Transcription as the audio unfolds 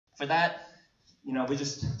for that, we're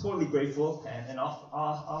just totally grateful. And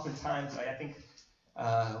oftentimes, I think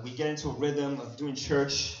we get into a rhythm of doing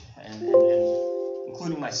church, and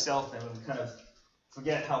including myself, and we kind of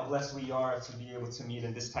forget how blessed we are to be able to meet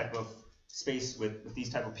in this type of space with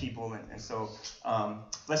these type of people. And so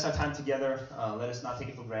bless our time together. Let us not take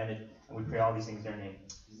it for granted. And we pray all these things in their name.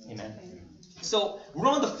 Amen. So we're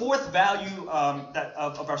on the fourth value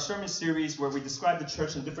of our sermon series, where we describe the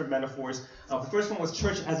church in different metaphors. The first one was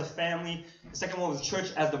church as a family. The second one was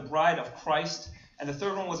church as the bride of Christ. And the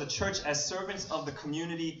third one was a church as servants of the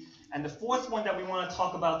community. And the fourth one that we want to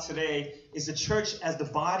talk about today is the church as the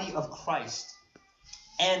body of Christ.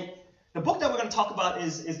 And the book that we're going to talk about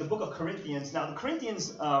is the book of Corinthians. Now, the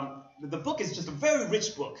Corinthians, the book is just a very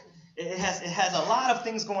rich book. It has a lot of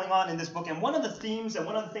things going on in this book. And one of the themes and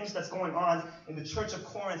one of the things that's going on in the church of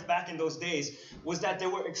Corinth back in those days was that there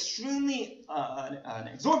were extremely an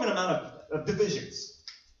exorbitant amount of divisions.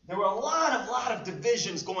 There were a lot of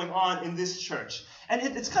divisions going on in this church. And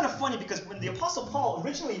it's kind of funny, because when the Apostle Paul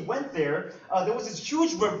originally went there, there was this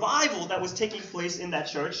huge revival that was taking place in that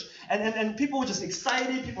church. And people were just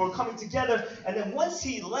excited. People were coming together. And then once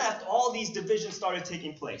he left, all these divisions started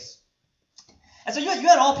taking place. And so you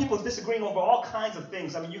had all people disagreeing over all kinds of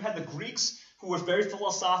things. I mean, you had the Greeks, who were very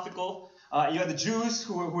philosophical. You had the Jews,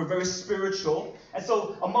 who were very spiritual. And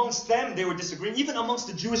so amongst them, they were disagreeing. Even amongst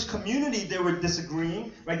the Jewish community, they were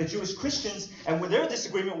disagreeing, right? The Jewish Christians. And what their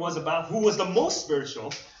disagreement was about who was the most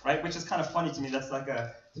spiritual, right? Which is kind of funny to me. That's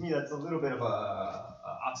to me, that's a little bit of a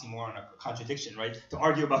oxymoron, a contradiction, right? To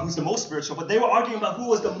argue about who's the most spiritual. But they were arguing about who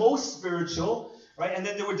was the most spiritual, right? And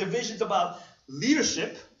then there were divisions about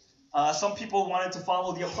leadership. Some people wanted to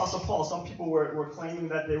follow the Apostle Paul. Some people were claiming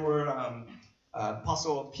that they were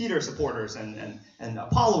Apostle Peter supporters and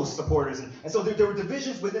Apollos supporters. And so there were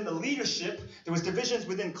divisions within the leadership. There was divisions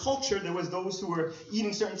within culture. There was those who were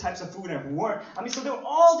eating certain types of food and who weren't. I mean, so there were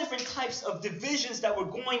all different types of divisions that were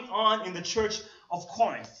going on in the church of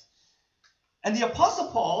Corinth. And the Apostle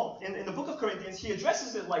Paul, in the book of Corinthians, he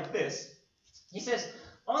addresses it like this. He says,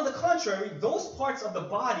 on the contrary, those parts of the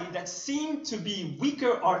body that seem to be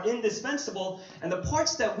weaker are indispensable, and the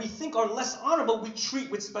parts that we think are less honorable we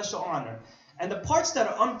treat with special honor. And the parts that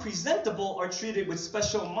are unpresentable are treated with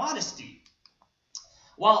special modesty,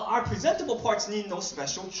 while our presentable parts need no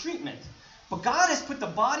special treatment. But God has put the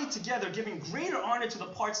body together, giving greater honor to the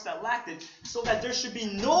parts that lacked it, so that there should be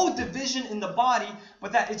no division in the body,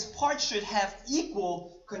 but that its parts should have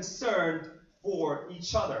equal concern for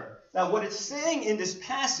each other. Now, what it's saying in this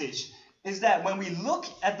passage is that when we look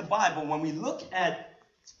at the Bible, when we look at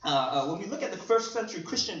the first century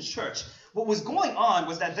Christian church, what was going on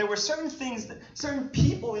was that there were certain things, certain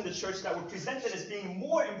people in the church that were presented as being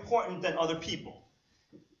more important than other people.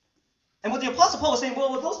 And what the Apostle Paul was saying,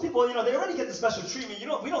 well, with those people, they already get the special treatment.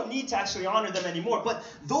 We don't need to actually honor them anymore. But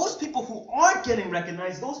those people who aren't getting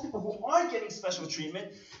recognized, those people who aren't getting special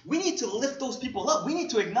treatment, we need to lift those people up. We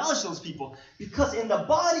need to acknowledge those people. Because in the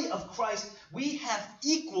body of Christ, we have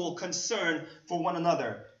equal concern for one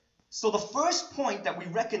another. So the first point that we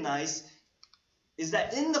recognize is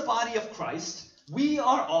that in the body of Christ, we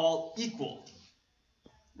are all equal.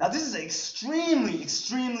 Now, this is an extremely,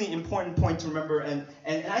 extremely important point to remember, and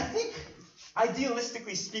I think,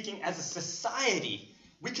 idealistically speaking, as a society,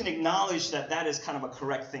 we can acknowledge that is kind of a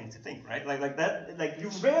correct thing to think, right? Like you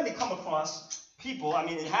rarely come across people, I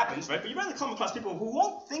mean, it happens, right? But you rarely come across people who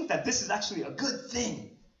won't think that this is actually a good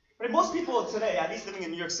thing. Right? Most people today, at least living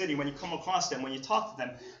in New York City, when you come across them, when you talk to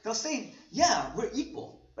them, they'll say, yeah, we're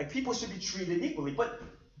equal. Like, people should be treated equally. But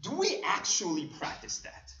do we actually practice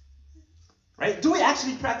that? Right? Do we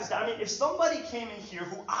actually practice that? I mean, if somebody came in here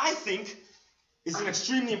who I think is an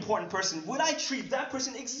extremely important person, would I treat that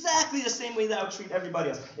person exactly the same way that I would treat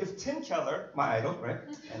everybody else? If Tim Keller, my idol, right?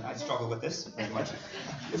 And I struggle with this very much.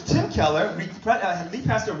 If Tim Keller, lead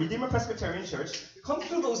pastor of Redeemer Presbyterian Church, comes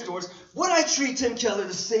through those doors, would I treat Tim Keller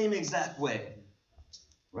the same exact way?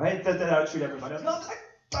 Right? That I would treat everybody else. No, it's like,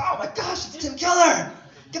 oh my gosh, it's Tim Keller!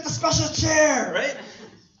 Get the special chair, right?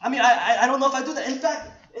 I mean, I don't know if I do that. In fact,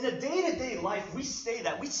 in a day-to-day life, we say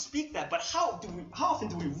that, we speak that, but how often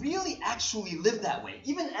do we really actually live that way,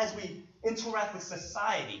 even as we interact with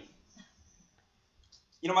society?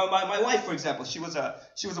 My wife, for example, she was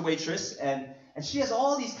a waitress, and she has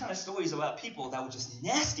all these kind of stories about people that were just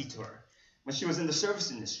nasty to her when she was in the service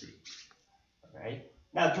industry. Right?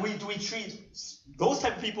 Now, do we treat those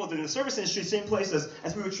type of people in the service industry the same place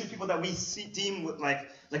as we would treat people that we deem like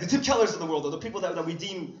the Tim Kellers of the world, or the people that we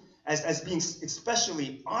deem as being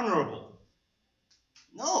especially honorable?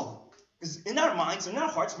 No. Because in our minds, in our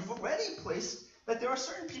hearts, we've already placed that there are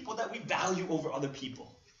certain people that we value over other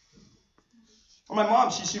people. Or my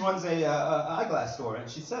mom, she runs a eyeglass store,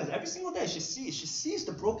 and she says every single day she sees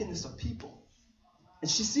the brokenness of people.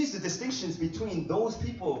 And she sees the distinctions between those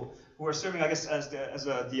people who are serving, I guess, as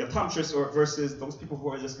the optometrist or versus those people who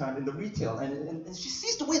are just kind of in the retail. And she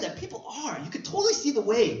sees the way that people are. You can totally see the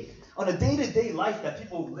way on a day-to-day life that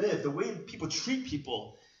people live, the way people treat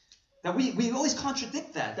people, that we always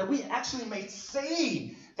contradict that we actually may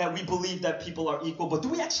say that we believe that people are equal, but do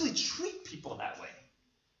we actually treat people that way?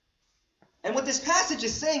 And what this passage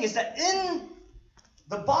is saying is that in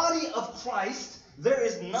the body of Christ, there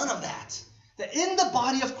is none of that. That in the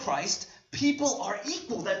body of Christ, people are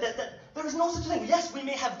equal. That there is no such thing. Yes, we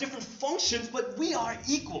may have different functions, but we are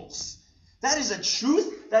equals. That is a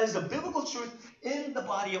truth. That is a biblical truth in the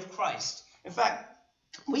body of Christ. In fact,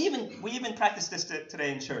 we even practice this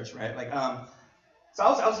today in church, right? Like, so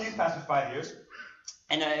I was a youth pastor for 5 years,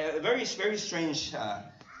 and a very strange.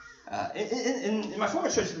 In my former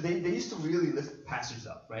church, they used to really lift pastors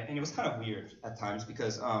up, right? And it was kind of weird at times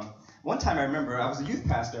because one time I remember I was a youth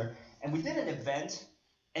pastor. And we did an event,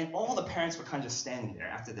 and all the parents were kind of just standing there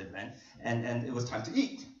after the event, and it was time to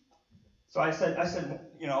eat. So I said,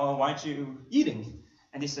 why aren't you eating?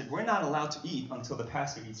 And they said, we're not allowed to eat until the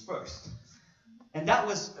pastor eats first. And that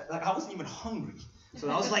was, like, I wasn't even hungry. So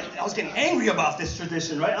I was getting angry about this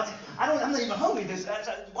tradition, right? I'm not even hungry.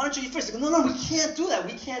 Why don't you eat first? They go, no, we can't do that.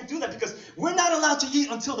 We can't do that because we're not allowed to eat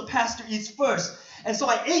until the pastor eats first. And so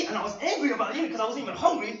I ate, and I was angry about eating because I wasn't even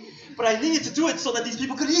hungry, but I needed to do it so that these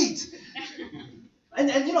people could eat. And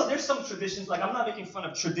there's some traditions, like I'm not making fun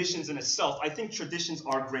of traditions in itself. I think traditions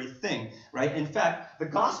are a great thing, right? In fact, the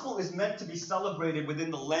gospel is meant to be celebrated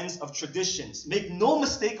within the lens of traditions. Make no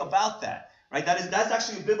mistake about that, right? That's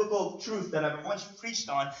actually a biblical truth that I've once preached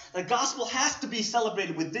on. The gospel has to be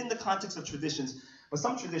celebrated within the context of traditions, but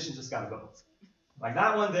some traditions just gotta go. Like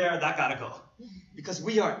that one there, that gotta go. Because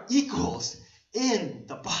we are equals in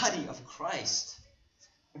the body of Christ.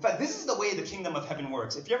 In fact, this is the way the kingdom of heaven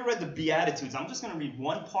works. If you ever read the Beatitudes, I'm just going to read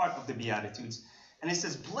one part of the Beatitudes. And it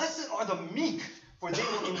says, blessed are the meek, for they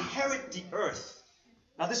will inherit the earth.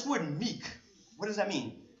 Now this word meek, what does that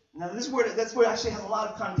mean? Now this word actually has a lot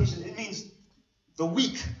of connotation. It means the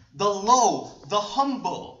weak, the low, the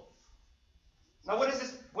humble. Now what is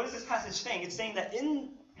this passage saying? It's saying that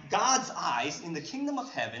in God's eyes, in the kingdom of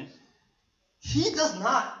heaven, he does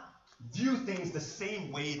not view things the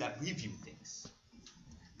same way that we view things.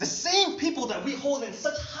 The same people that we hold in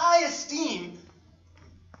such high esteem,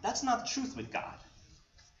 that's not the truth with God.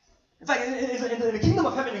 In fact, in the kingdom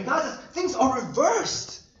of heaven, in God says, things are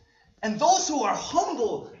reversed. And those who are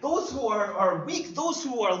humble, those who are weak, those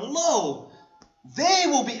who are low, they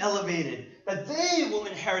will be elevated, that they will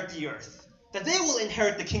inherit the earth, that they will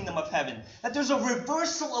inherit the kingdom of heaven, that there's a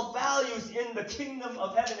reversal of values in the kingdom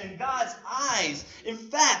of heaven in God's eyes. In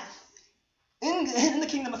fact, in the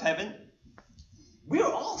kingdom of heaven, we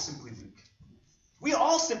are all simply weak. We are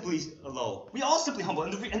all simply low. We are all simply humble.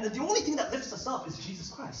 And the only thing that lifts us up is Jesus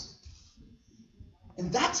Christ. And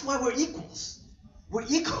that's why we're equals. We're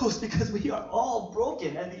equals because we are all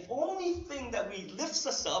broken. And the only thing that lifts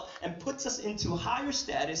us up and puts us into higher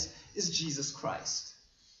status is Jesus Christ.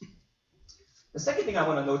 The second thing I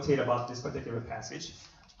want to notate about this particular passage,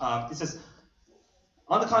 it says,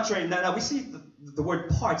 on the contrary, now we see the word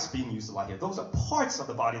parts being used a lot here. Those are parts of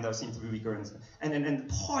the body that seem to be weaker, and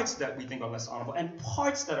parts that we think are less honorable, and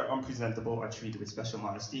parts that are unpresentable are treated with special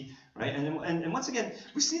modesty, right? And once again,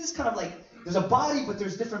 we see this kind of like, there's a body, but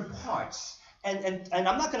there's different parts. And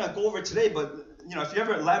I'm not going to go over it today, but if you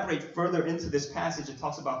ever elaborate further into this passage, it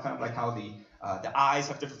talks about kind of like how the eyes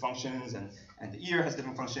have different functions, and the ear has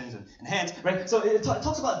different functions, and hands, right? So it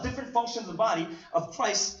talks about different functions of the body of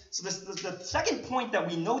Christ. So the second point that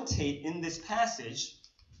we notate in this passage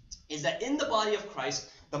is that in the body of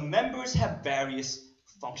Christ, the members have various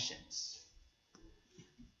functions.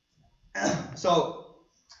 So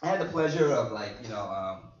I had the pleasure of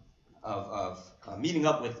meeting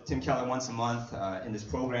up with Tim Keller once a month in this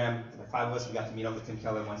program. The 5 of us, we got to meet up with Tim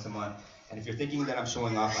Keller once a month. And if you're thinking that I'm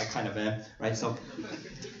showing off, I kind of am, right? So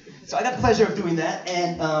I got the pleasure of doing that,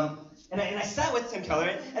 and I sat with Tim Keller,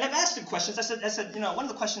 and I've asked him questions. I said, one of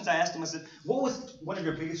the questions I asked him was, what was one of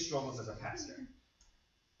your biggest struggles as a pastor?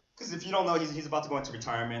 Because if you don't know, he's about to go into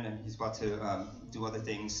retirement, and he's about to do other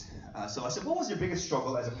things. So I said, what was your biggest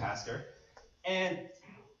struggle as a pastor? And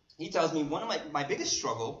he tells me one of my biggest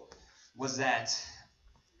struggle was that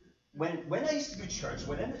when I used to do church,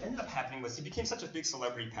 what ended up happening was he became such a big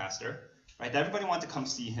celebrity pastor, right? Everybody wanted to come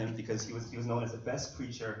see him because he was known as the best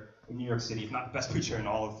preacher in New York City, if not the best preacher in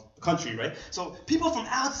all of the country, right? So people from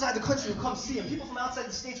outside the country would come see him. People from outside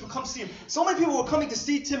the states would come see him. So many people were coming to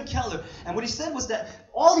see Tim Keller. And what he said was that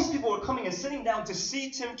all these people were coming and sitting down to see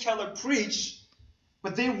Tim Keller preach,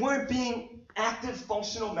 but they weren't being active,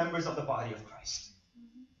 functional members of the body of Christ.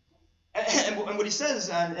 And what he says,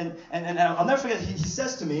 and I'll never forget, he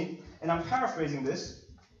says to me, and I'm paraphrasing this,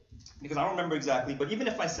 because I don't remember exactly, but even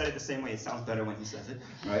if I said it the same way, it sounds better when he says it,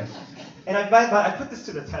 right? And I put this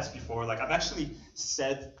to the test before. Like, I've actually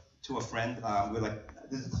said to a friend, we're like,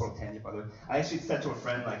 this is a total tangent, by the way. I actually said to a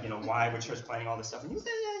friend, like, why we're church planning all this stuff, and he was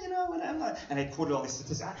like, and I'm not. And I quoted all these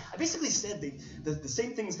statistics. I basically said the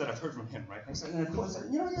same things that I've heard from him, right? And I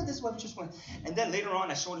quoted, this is why we're church planning. And then later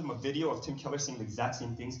on, I showed him a video of Tim Keller saying the exact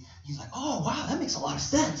same things. He's like, oh, wow, that makes a lot of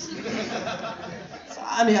sense. So,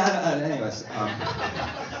 anyways.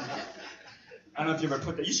 I don't know if you ever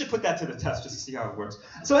put that. You should put that to the test just to see how it works.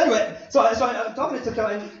 So anyway, so I'm talking to Tim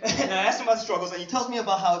Keller, and I asked him about the struggles, and he tells me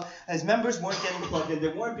about how his members weren't getting plugged in. They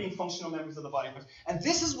weren't being functional members of the body of Christ. And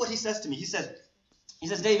this is what he says to me. He says,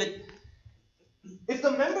 David, if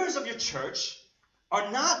the members of your church are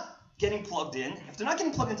not getting plugged in, if they're not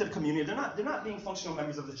getting plugged into the community, if they're not being functional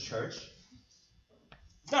members of the church,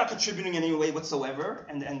 if they're not contributing in any way whatsoever,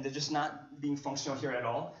 and they're just not being functional here at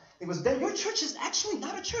all, it was then your church is actually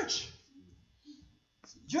not a church.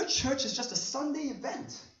 Your church is just a Sunday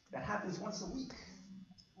event that happens once a week.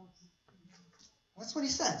 That's what he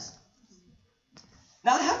says.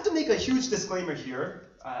 Now, I have to make a huge disclaimer here.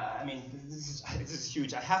 This is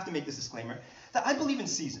huge. I have to make this disclaimer that I believe in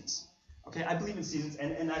seasons. Okay, I believe in seasons,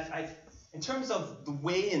 and I've in terms of the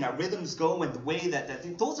way and our rhythms go, and the way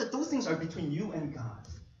that those things are between you and God.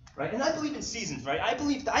 Right? And I believe in seasons, right? I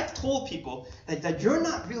believe that I've told people that you're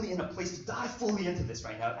not really in a place to dive fully into this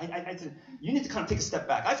right now. You need to kind of take a step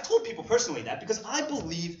back. I've told people personally that because I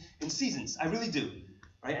believe in seasons. I really do.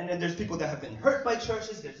 Right? And then there's people that have been hurt by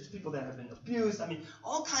churches. There's people that have been abused.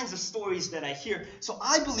 All kinds of stories that I hear. So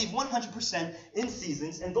I believe 100% in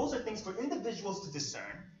seasons, and those are things for individuals to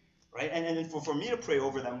discern. Right? And for me to pray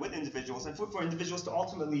over them with individuals, and for individuals to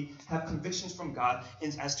ultimately have convictions from God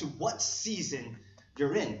as to what season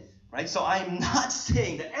you're in, right? So I'm not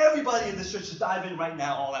saying that everybody in this church should dive in right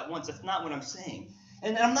now all at once. That's not what I'm saying.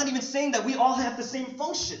 And I'm not even saying that we all have the same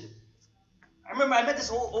function. I remember I met this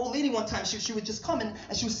old lady one time. She would just come in,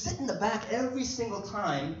 and she would sit in the back every single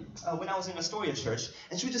time when I was in Astoria Church.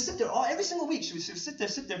 And she would just sit there every single week. She would sit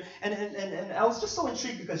there. And I was just so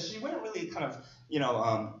intrigued because she wouldn't really kind of,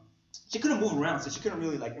 she couldn't move around, so she couldn't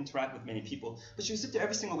really interact with many people. But she would sit there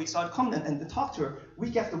every single week, so I'd come and talk to her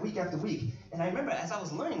week after week after week. And I remember as I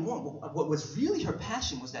was learning more, what was really her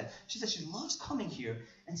passion was that she said she loves coming here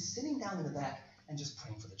and sitting down in the back and just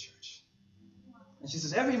praying for the church. And she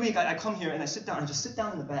says, every week I come here and I sit down and just sit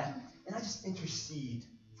down in the back and I just intercede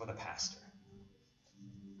for the pastor.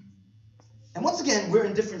 And once again, we're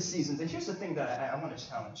in different seasons. And here's the thing that I want to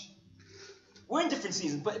challenge. We're in different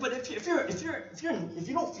seasons, but if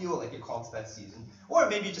you don't feel like you're called to that season, or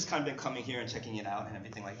maybe you just kind of been coming here and checking it out and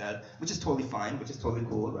everything like that, which is totally fine, which is totally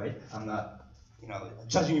cool, right? I'm not,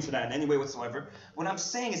 judging you for that in any way whatsoever. What I'm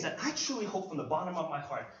saying is that I truly hope from the bottom of my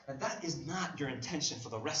heart that is not your intention for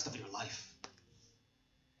the rest of your life.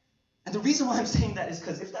 And the reason why I'm saying that is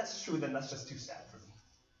because if that's true, then that's just too sad for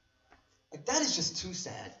me. That is just too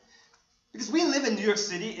sad. Because we live in New York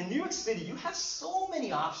City. In New York City, you have so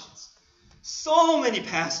many options. So many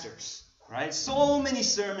pastors, right? So many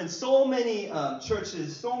sermons, so many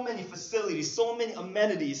churches, so many facilities, so many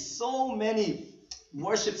amenities, so many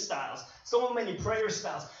worship styles, so many prayer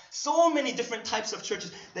styles, so many different types of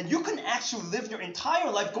churches that you can actually live your entire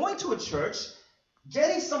life going to a church,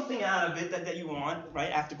 getting something out of it that you want, right?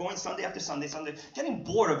 After going Sunday after Sunday, getting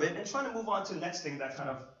bored of it and trying to move on to the next thing that kind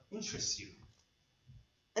of interests you.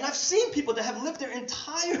 And I've seen people that have lived their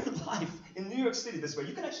entire life in New York City this way.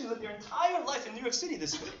 You can actually live your entire life in New York City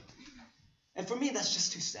this way. And for me, that's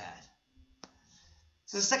just too sad.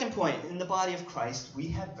 So the second point, in the body of Christ, we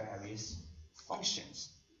have various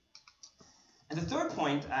functions. And the third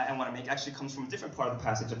point I want to make actually comes from a different part of the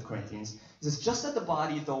passage of Corinthians. It's just that the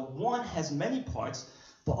body, though one has many parts,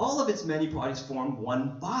 but all of its many parts form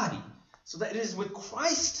one body. So that it is with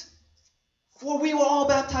Christ. For we were all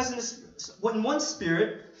baptized in one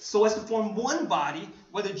spirit, so as to form one body,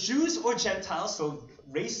 whether Jews or Gentiles, so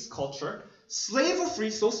race, culture, slave or free,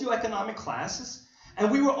 socioeconomic classes,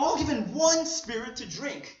 and we were all given one spirit to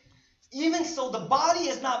drink. Even so, the body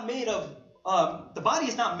is not made of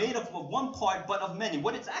one part, but of many.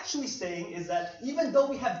 What it's actually saying is that even though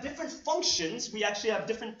we have different functions, we actually have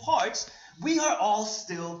different parts, we are all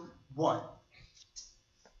still one.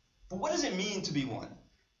 But what does it mean to be one?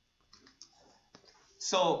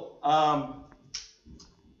 So,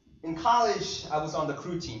 in college, I was on the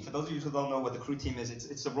crew team. For those of you who don't know what the crew team is,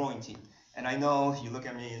 it's a rowing team. And I know you look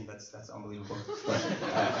at me and that's unbelievable. But,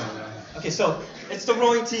 okay, so it's the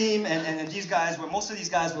rowing team, and these guys most of these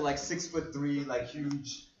guys were like 6'3", like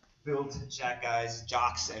huge built jack guys,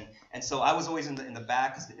 jocks, and so I was always in the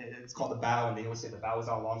back. It's called the bow, and they always say the bow is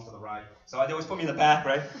all along for the ride. So they always put me in the back,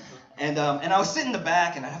 right? And I was sitting in the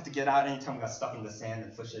back, and I'd have to get out anytime I got stuck in the sand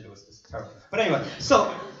and push it. It was just terrible. But anyway,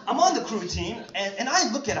 so I'm on the crew team, and I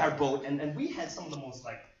look at our boat, and we had some of the most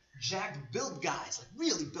like jacked built guys, like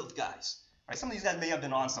really built guys. Right? Some of these guys may have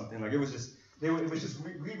been on something. Like it was just we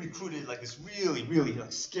recruited like this really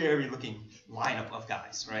like scary looking lineup of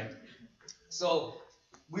guys, right? So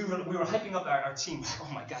we were hyping up our team. Oh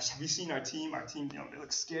my gosh, have you seen our team? Our team, they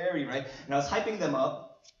look scary, right? And I was hyping them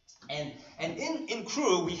up. And in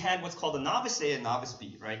crew, we had what's called a novice A and novice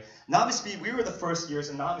B, right? Novice B, we were the first years,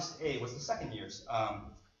 and novice A was the second years.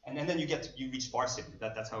 And then you reach varsity.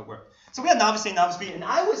 That's how it worked. So we had novice A, novice B, and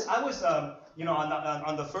I was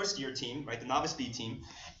on the first year team, right, the novice B team,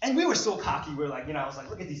 and we were so cocky. We were like, I was like,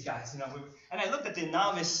 look at these guys, and I looked at the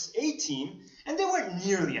novice A team, and they weren't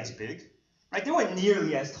nearly as big. Right? They weren't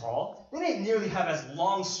nearly as tall. They didn't nearly have as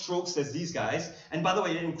long strokes as these guys. And by the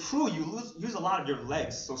way, in crew, you use a lot of your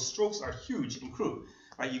legs. So strokes are huge in crew.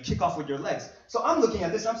 Right? You kick off with your legs. So I'm looking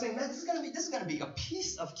at this, and I'm saying, man, this is gonna be a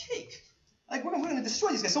piece of cake. Like we're gonna destroy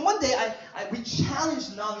these guys. So one day we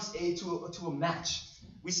challenged novice A to a match.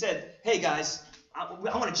 We said, hey guys, I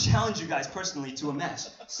want to challenge you guys personally to a match.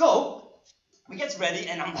 So we get ready,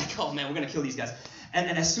 and I'm like, oh man, we're gonna kill these guys.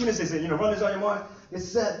 And as soon as they say, runners on your mark, it's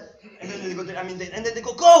set. And then they go, and then they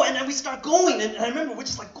go, and then we start going. And I remember we're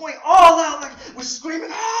just like going all out, like we're screaming,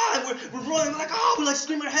 and we're running, like, we're like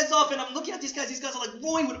screaming our heads off. And I'm looking at these guys are like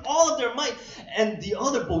rowing with all of their might. And the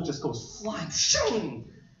other boat just goes flying, shooing.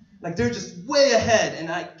 Like they're just way ahead. And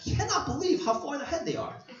I cannot believe how far ahead they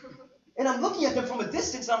are. And I'm looking at them from a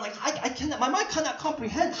distance, and I'm like, my mind cannot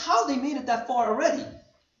comprehend how they made it that far already.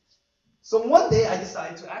 So one day I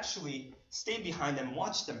decided to actually stay behind them and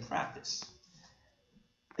watch them practice.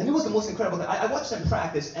 And it was the most incredible thing. I watched them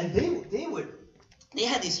practice, and they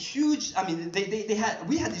had these huge,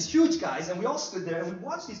 we had these huge guys, and we all stood there, and we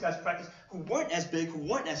watched these guys practice who weren't as big, who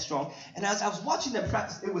weren't as strong. And as I was watching them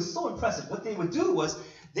practice, it was so impressive. What they would do was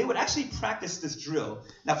they would actually practice this drill.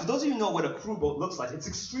 Now, for those of you who know what a crew boat looks like, it's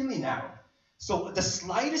extremely narrow. So the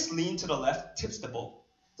slightest lean to the left tips the boat.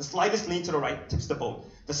 The slightest lean to the right tips the boat.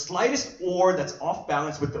 The slightest oar that's off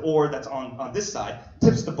balance with the oar that's on this side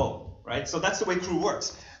tips the boat, right? So that's the way crew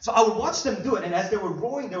works. So I would watch them do it, and as they were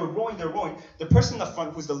rowing. The person in the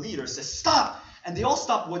front, who's the leader, says, stop! And they all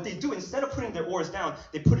stop. What they do, instead of putting their oars down,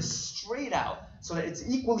 they put it straight out so that it's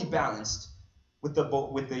equally balanced with the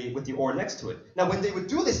boat, with the oar next to it. Now, when they would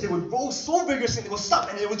do this, they would row so vigorously, they would stop,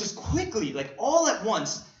 and it would just quickly, like all at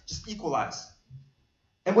once, just equalize.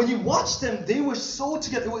 And when you watch them, they were so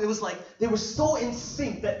together. It was like they were so in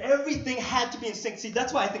sync that everything had to be in sync. See,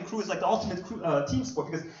 that's why I think crew is like the ultimate team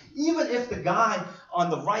sport, because even if the guy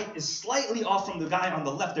on the right is slightly off from the guy on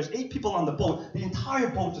the left, there's 8 people on the boat, the entire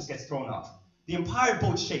boat just gets thrown off. The entire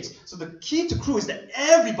boat shakes. So the key to crew is that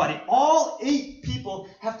everybody, all 8 people,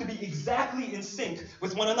 have to be exactly in sync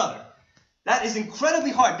with one another. That is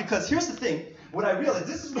incredibly hard, because here's the thing. What I realized,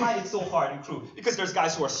 this is why it's so hard in crew. Because there's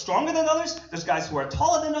guys who are stronger than others, there's guys who are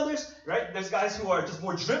taller than others, right? There's guys who are just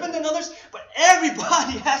more driven than others, but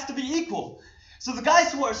everybody has to be equal. So the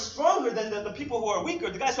guys who are stronger than the people who are weaker,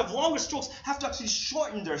 the guys who have longer strokes, have to actually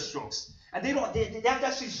shorten their strokes. And they have to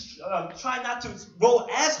actually try not to row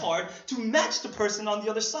as hard to match the person on the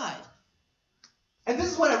other side. And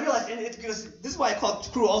this is what I realized, because this is why I call it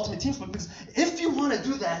crew ultimate team sport, because if you want to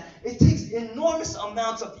do that, it takes enormous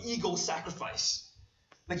amounts of ego sacrifice.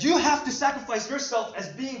 Like you have to sacrifice yourself as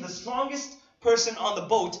being the strongest person on the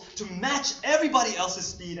boat to match everybody else's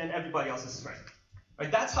speed and everybody else's strength.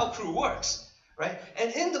 Right? That's how crew works. Right?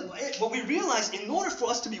 And what we realize, in order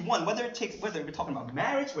for us to be one, whether we're talking about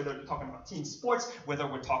marriage, whether we're talking about team sports, whether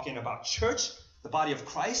we're talking about church, the body of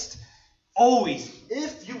Christ, always,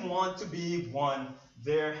 if you want to be one,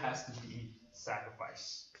 there has to be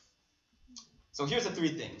sacrifice. So here's the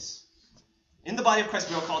 3 things. In the body of Christ,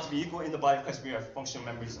 we are called to be equal. In the body of Christ, we are functional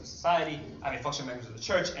members of society. Functional members of the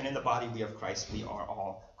church. And in the body of Christ, we are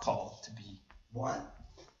all called to be one.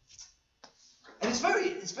 And this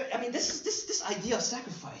idea of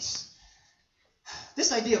sacrifice,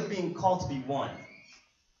 this idea of being called to be one.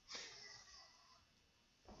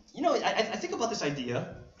 I think about this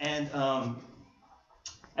idea, and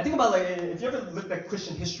I think about, like, if you ever looked at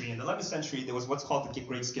Christian history, in the 11th century, there was what's called the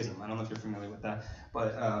Great Schism. I don't know if you're familiar with that.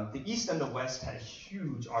 But the East and the West had a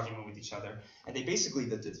huge argument with each other. And they basically,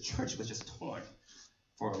 the church was just torn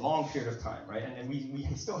for a long period of time, right? And we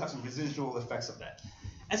still have some residual effects of that.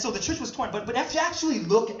 And so the church was torn. But if you actually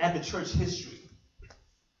look at the church history,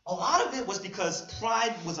 a lot of it was because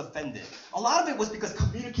pride was offended. A lot of it was because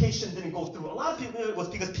communication didn't go through. A lot of it was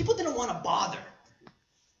because people didn't want to bother.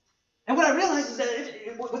 And what I realized is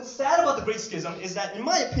that what's sad about the Great Schism is that, in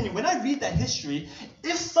my opinion, when I read that history,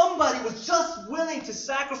 if somebody was just willing to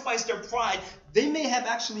sacrifice their pride, they may have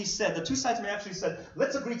actually said, the two sides may have actually said,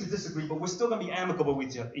 let's agree to disagree, but we're still going to be amicable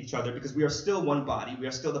with each other because we are still one body. We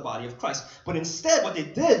are still the body of Christ. But instead, what they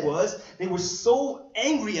did was they were so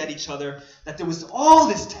angry at each other that there was all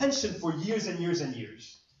this tension for years and years and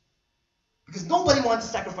years. Because nobody wanted to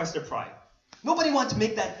sacrifice their pride. Nobody wanted to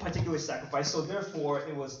make that particular sacrifice, so therefore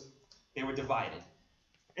they were divided.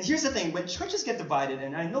 And here's the thing, when churches get divided,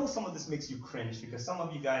 and I know some of this makes you cringe because some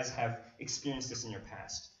of you guys have experienced this in your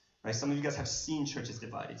past, right? Some of you guys have seen churches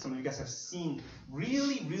divided. Some of you guys have seen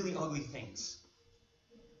really, really ugly things.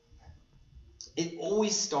 It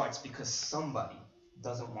always starts because somebody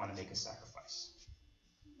doesn't want to make a sacrifice.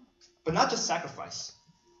 But not just sacrifice.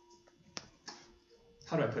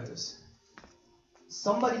 How do I put this?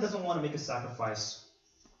 Somebody doesn't want to make a sacrifice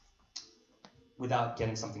without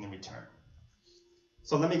getting something in return.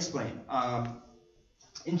 So let me explain.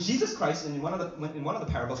 In Jesus Christ, in one of the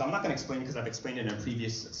parables, I'm not going to explain it because I've explained it in a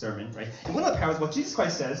previous sermon, right? In one of the parables, what Jesus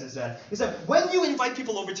Christ says is that when you invite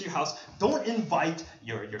people over to your house, don't invite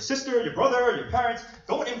your sister, your brother, your parents.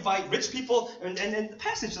 Don't invite rich people. And the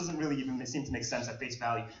passage doesn't really even seem to make sense at face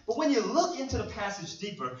value. But when you look into the passage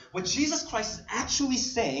deeper, what Jesus Christ is actually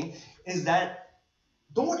saying is that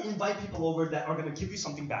don't invite people over that are going to give you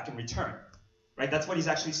something back in return. Right? That's what he's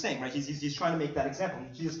actually saying, right? He's trying to make that example.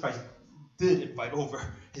 Jesus Christ did invite over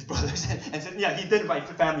his brothers and said, yeah, he did invite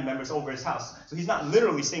family members over his house. So he's not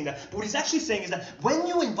literally saying that. But what he's actually saying is that when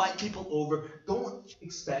you invite people over, don't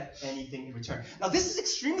expect anything in return. Now, this is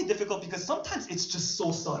extremely difficult because sometimes it's just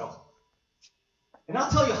so subtle. And I'll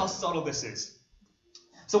tell you how subtle this is.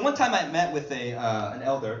 So one time I met with an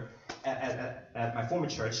elder at my former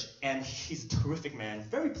church, and he's a terrific man,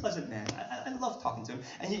 very pleasant man. I love talking to him.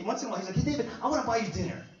 And once in a while, he's like, hey, David, I want to buy you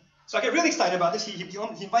dinner. So I get really excited about this. He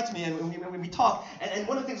invites me, and we talk. And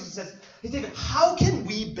one of the things he says, hey, David, how can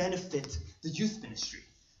we benefit the youth ministry?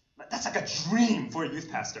 That's like a dream for a youth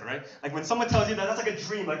pastor, right? Like when someone tells you that, that's like a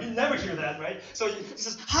dream. Like you never hear that, right? So he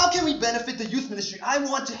says, how can we benefit the youth ministry? I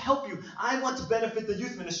want to help you. I want to benefit the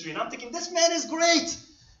youth ministry. And I'm thinking, this man is great.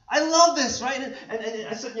 I love this, right? And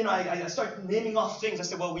I said, I started naming off things. I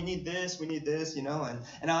said, well, we need this, and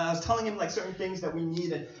I was telling him like certain things that we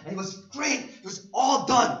need, and it was great. It was all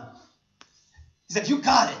done. He said, you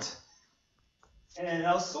got it. And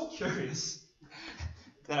I was so curious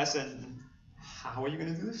that I said, how are you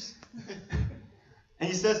going to do this? And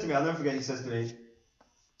he says to me, I'll never forget, he says to me,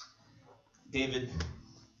 David,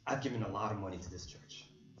 I've given a lot of money to this church.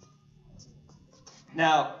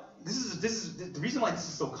 Now, this is the reason why this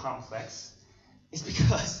is so complex is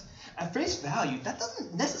because at face value, that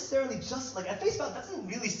doesn't necessarily at face value, that doesn't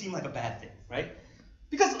really seem like a bad thing, right?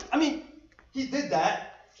 Because, he did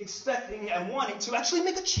that expecting and wanting to actually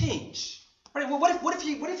make a change, right? Well, what if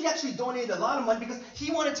he actually donated a lot of money because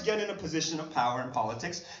he wanted to get in a position of power in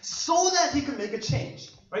politics so that he could make a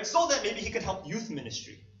change, right? So that maybe he could help youth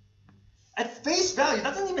ministry. At face value,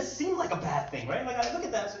 that doesn't even seem like a bad thing, right? Like I look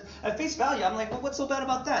at that, at face value, I'm like, well, what's so bad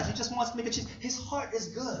about that? He just wants to make a change. His heart is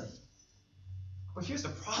good. But here's the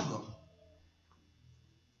problem.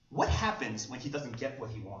 What happens when he doesn't get what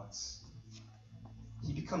he wants?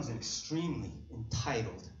 He becomes an extremely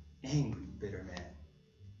entitled, angry, bitter man.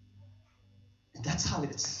 And that's how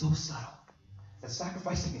it's so subtle. That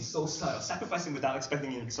sacrificing is so subtle. Sacrificing without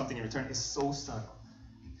expecting something in return is so subtle.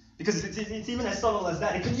 Because it's even as subtle as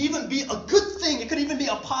that. It could even be a good thing. It could even be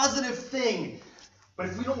a positive thing. But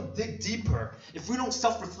if we don't dig deeper, if we don't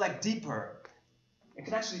self-reflect deeper, it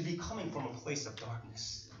can actually be coming from a place of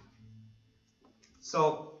darkness.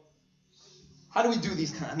 So, how do we do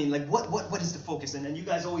these kind of, what is the focus? And you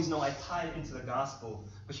guys always know I tie it into the gospel.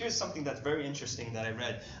 But here's something that's very interesting that I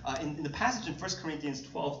read. In the passage in 1 Corinthians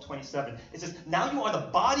 12:27, it says, now you are the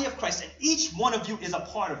body of Christ, and each one of you is a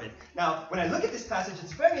part of it. Now, when I look at this passage,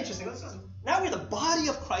 it's very interesting. Now we're the body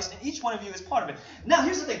of Christ, and each one of you is part of it. Now,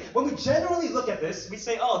 here's the thing. When we generally look at this, we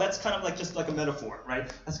say, oh, that's kind of just like a metaphor, right?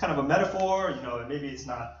 That's kind of a metaphor. Maybe it's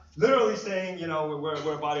not literally saying,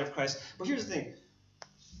 we're a body of Christ. But here's the thing.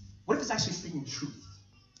 What if it's actually speaking truth?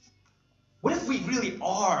 What if we really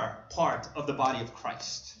are part of the body of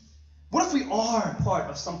Christ? What if we are part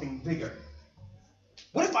of something bigger?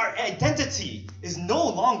 What if our identity is no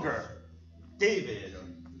longer David or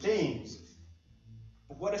James?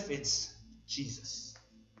 But what if it's Jesus?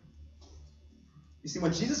 You see,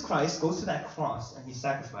 when Jesus Christ goes to that cross and he's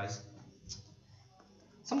sacrificed,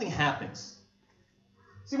 something happens.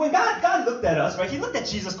 See, when God looked at us, right, he looked at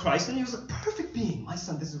Jesus Christ and he was a perfect being. My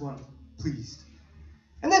son, this is what I'm pleased.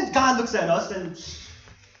 And then God looks at us and,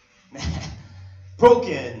 man,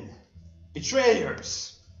 broken,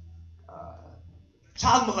 betrayers,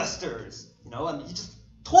 child molesters, just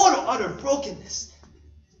total, utter brokenness.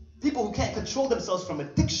 People who can't control themselves from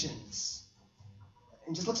addictions.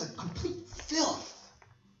 And just looks like complete filth.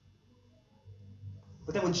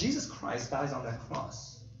 But then when Jesus Christ dies on that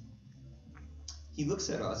cross, he looks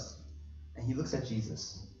at us and he looks at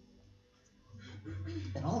Jesus.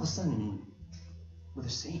 And all of a sudden, we're the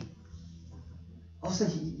same. All of a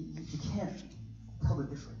sudden, he can't tell the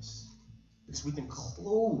difference. Because we've been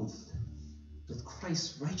clothed with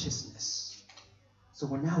Christ's righteousness. So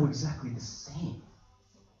we're now exactly the same.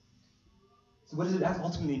 So what does it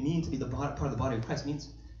ultimately mean to be part of the body of Christ? It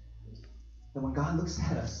means that when God looks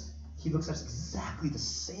at us, he looks at us exactly the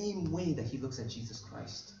same way that he looks at Jesus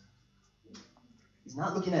Christ. He's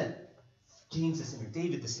not looking at James the sinner,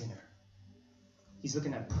 David the sinner. He's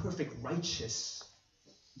looking at perfect righteous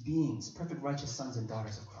beings, perfect righteous sons and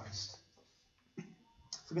daughters of Christ. So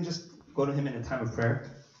we can just go to him in a time of prayer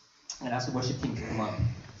and ask the worship team to come up.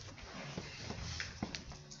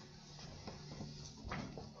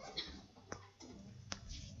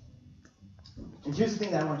 And here's the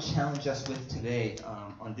thing that I want to challenge us with today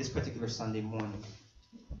on this particular Sunday morning.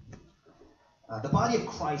 The body of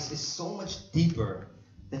Christ is so much deeper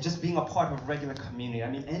than just being a part of a regular community. I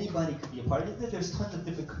mean, anybody could be a part of it. There's tons of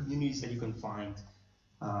different communities that you can find.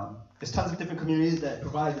 There's tons of different communities that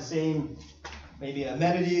provide the same, maybe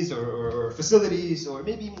amenities or facilities or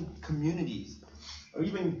maybe even communities or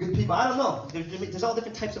even good people. I don't know. There's all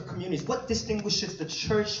different types of communities. What distinguishes the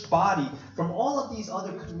church body from all of these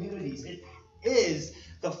other communities? It is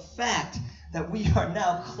the fact that we are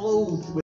now clothed with